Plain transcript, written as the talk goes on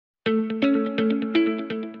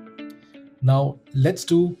Now let's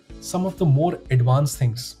do some of the more advanced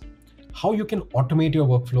things, how you can automate your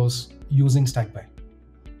workflows using Stackby.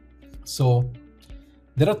 So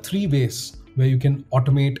there are three ways where you can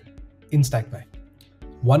automate in Stackby.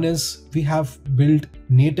 One is we have built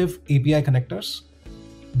native API connectors.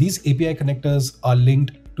 These API connectors are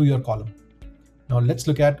linked to your column. Now let's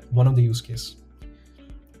look at one of the use case.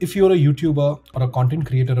 If you're a YouTuber or a content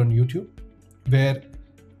creator on YouTube, where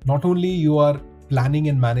not only you are planning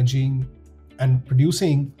and managing and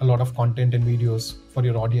producing a lot of content and videos for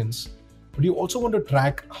your audience, but you also want to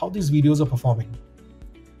track how these videos are performing.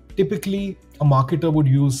 Typically, a marketer would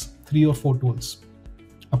use 3 or 4 tools: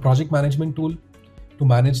 a project management tool to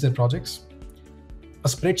manage their projects, a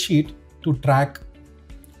spreadsheet to track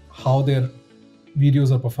how their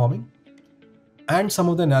videos are performing, and some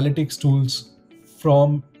of the analytics tools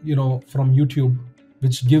from YouTube,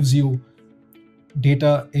 which gives you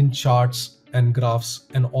data in charts and graphs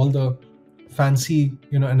and all the fancy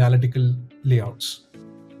analytical layouts.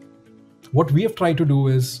 What we have tried to do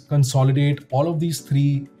is consolidate all of these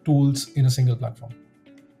 3 tools in a single platform.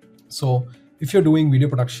 So if you're doing video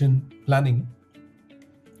production planning,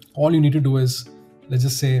 all you need to do is, let's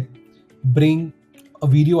just say, bring a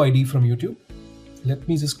video ID from YouTube. Let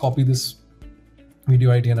me just copy this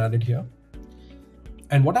video ID and add it here.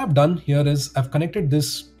 And what I've done here is I've connected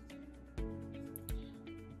this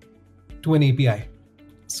to an API.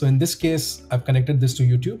 So in this case, I've connected this to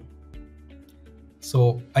YouTube.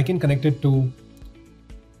 So I can connect it to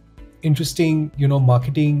interesting,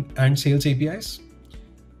 marketing and sales APIs,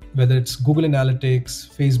 whether it's Google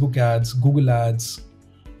Analytics, Facebook ads, Google ads,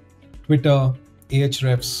 Twitter,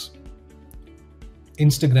 Ahrefs,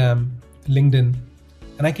 Instagram, LinkedIn,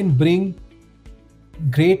 and I can bring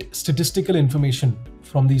great statistical information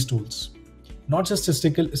from these tools. Not just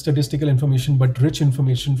statistical information, but rich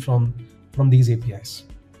information from these APIs.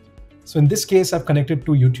 So in this case, I've connected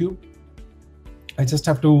to YouTube. I just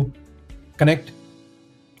have to connect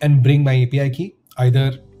and bring my API key.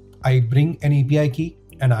 Either I bring an API key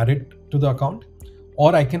and add it to the account,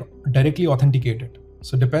 or I can directly authenticate it.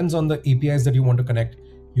 So it depends on the APIs that you want to connect.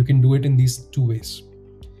 You can do it in these 2 ways.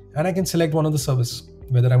 And I can select one of the service,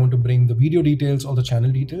 whether I want to bring the video details or the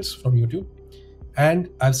channel details from YouTube. And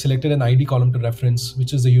I've selected an ID column to reference,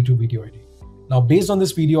 which is the YouTube video ID. Now, based on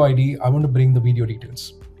this video ID, I want to bring the video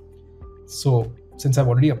details. So since I've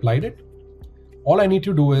already applied it, all I need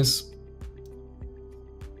to do is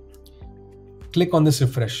click on this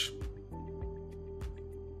refresh.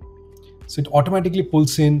 So it automatically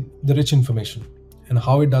pulls in the rich information. And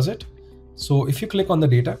how it does it? So if you click on the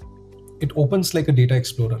data, it opens like a data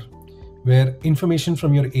explorer where information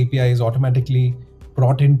from your API is automatically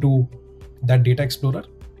brought into that data explorer.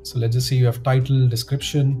 So let's just say you have title,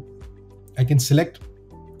 description. I can select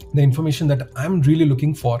the information that I'm really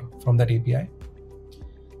looking for from that API.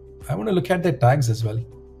 I want to look at the tags as well,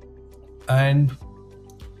 and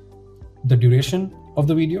the duration of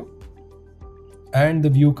the video, and the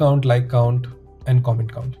view count, like count, and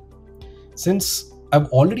comment count. Since I've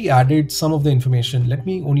already added some of the information, let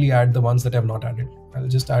me only add the ones that I've not added. I'll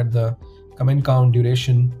just add the comment count,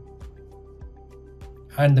 duration,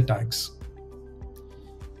 and the tags.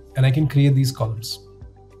 And I can create these columns.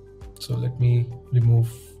 So let me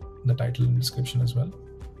remove the title and description as well.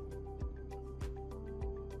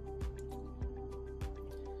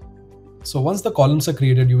 So once the columns are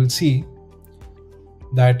created, you will see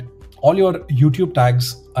that all your YouTube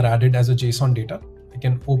tags are added as a JSON data. I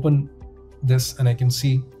can open this and I can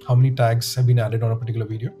see how many tags have been added on a particular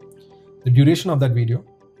video, the duration of that video,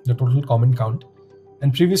 the total comment count,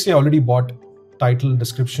 and previously I already bought title,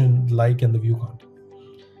 description, like, and the view count.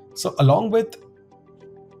 So along with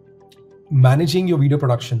managing your video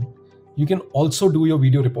production, you can also do your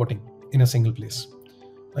video reporting in a single place.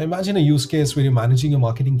 Now imagine a use case where you're managing your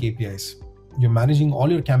marketing KPIs. You're managing all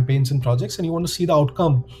your campaigns and projects, and you want to see the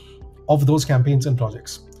outcome of those campaigns and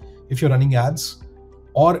projects. If you're running ads,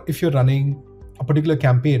 or if you're running a particular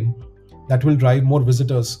campaign that will drive more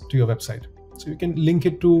visitors to your website. So you can link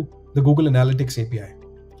it to the Google Analytics API.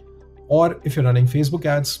 Or if you're running Facebook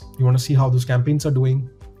ads, you want to see how those campaigns are doing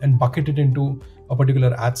and bucket it into a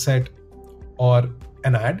particular ad set or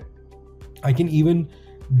an ad. I can even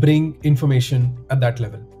bring information at that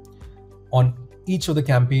level on each of the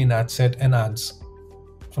campaign, ad set, and ads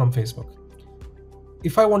from Facebook.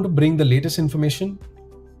 If I want to bring the latest information,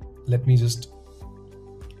 let me just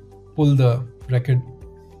pull the record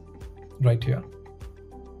right here,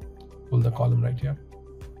 pull the column right here.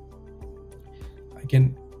 I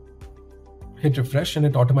can hit refresh and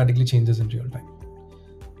it automatically changes in real time.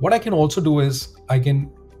 What I can also do is I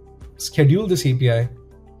can schedule this API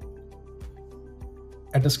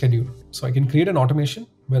at a schedule. So I can create an automation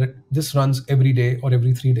where this runs every day or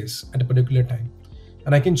every 3 days at a particular time.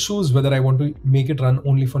 And I can choose whether I want to make it run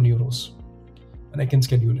only for new rows. And I can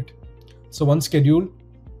schedule it. So once scheduled,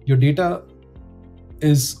 your data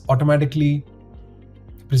is automatically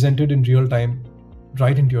presented in real time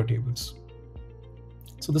right into your tables.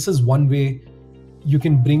 So this is one way you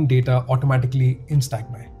can bring data automatically in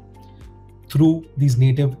Stackby through these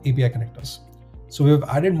native API connectors. So we've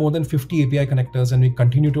added more than 50 API connectors, and we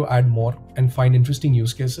continue to add more and find interesting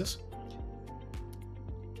use cases.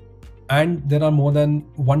 And there are more than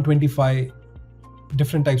 125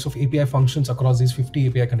 different types of API functions across these 50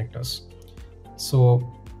 API connectors.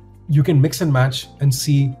 So you can mix and match and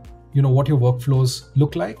see, what your workflows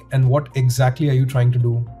look like and what exactly are you trying to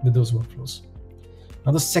do with those workflows.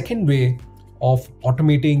 Now, the second way of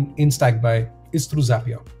automating in Stackby is through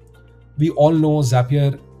Zapier. We all know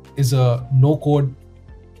Zapier is a no-code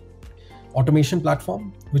automation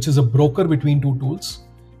platform, which is a broker between two tools.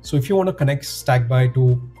 So if you want to connect Stackby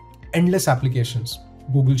to endless applications,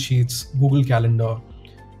 Google Sheets, Google Calendar,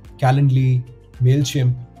 Calendly,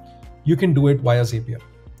 MailChimp, you can do it via Zapier.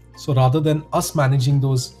 So rather than us managing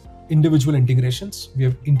those individual integrations, we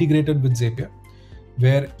have integrated with Zapier,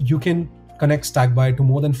 where you can connect Stackby to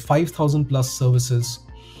more than 5,000 plus services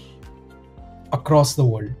across the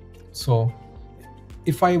world. So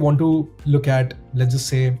if I want to look at, let's just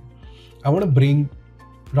say, I want to bring,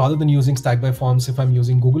 rather than using Stackby Forms, if I'm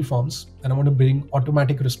using Google Forms and I want to bring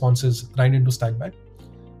automatic responses right into Stackby,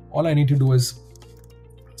 all I need to do is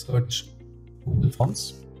search Google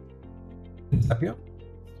Forms in Zapier,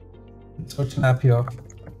 search an app here,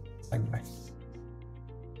 Stackby.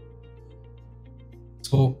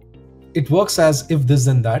 So it works as if this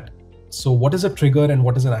then that. So what is a trigger and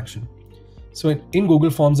what is an action? So in Google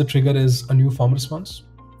Forms, the trigger is a new form response.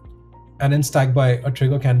 And in Stackby, a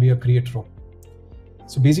trigger can be a create row.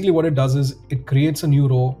 So basically what it does is it creates a new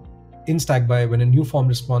row in Stackby when a new form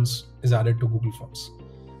response is added to Google Forms.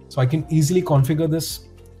 So I can easily configure this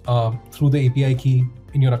through the API key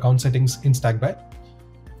in your account settings in Stackby,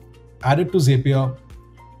 add it to Zapier,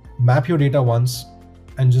 map your data once,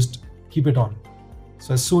 and just keep it on.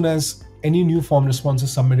 So as soon as any new form response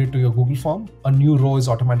is submitted to your Google form, a new row is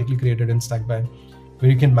automatically created in Stackby,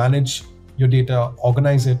 where you can manage your data,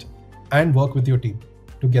 organize it, and work with your team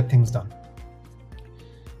to get things done.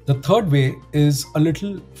 The third way is a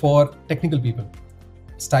little for technical people.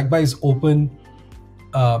 Stackby is open.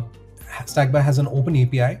 Stackby has an open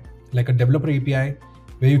API, like a developer API,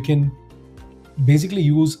 where you can basically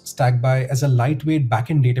use Stackby as a lightweight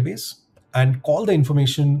backend database and call the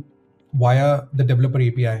information via the developer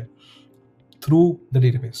API through the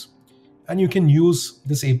database. And you can use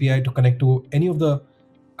this API to connect to any of the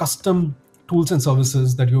custom tools and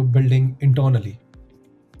services that you're building internally.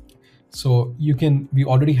 So we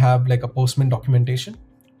already have like a Postman documentation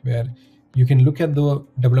where you can look at the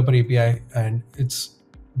developer API, and it's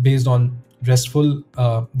based on RESTful.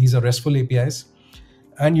 These are RESTful APIs,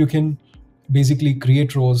 and you can basically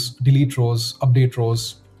create rows, delete rows, update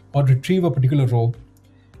rows, or retrieve a particular row,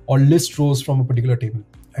 or list rows from a particular table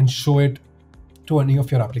and show it to any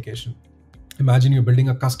of your application. Imagine you're building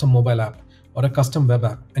a custom mobile app or a custom web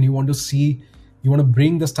app, and you want to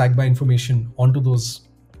bring the Stackby information onto those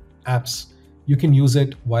apps. You can use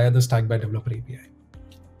it via the Stackby developer API.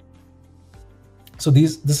 So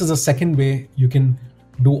this is a second way you can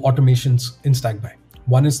do automations in Stackby.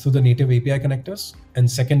 One is through the native API connectors,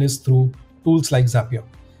 and second is through tools like Zapier.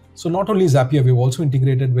 So not only Zapier, we've also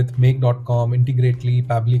integrated with Make.com, Integrately,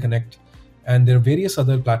 Pabbly Connect, and there are various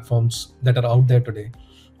other platforms that are out there today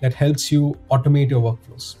that helps you automate your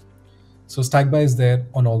workflows. So Stackby is there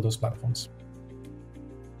on all those platforms.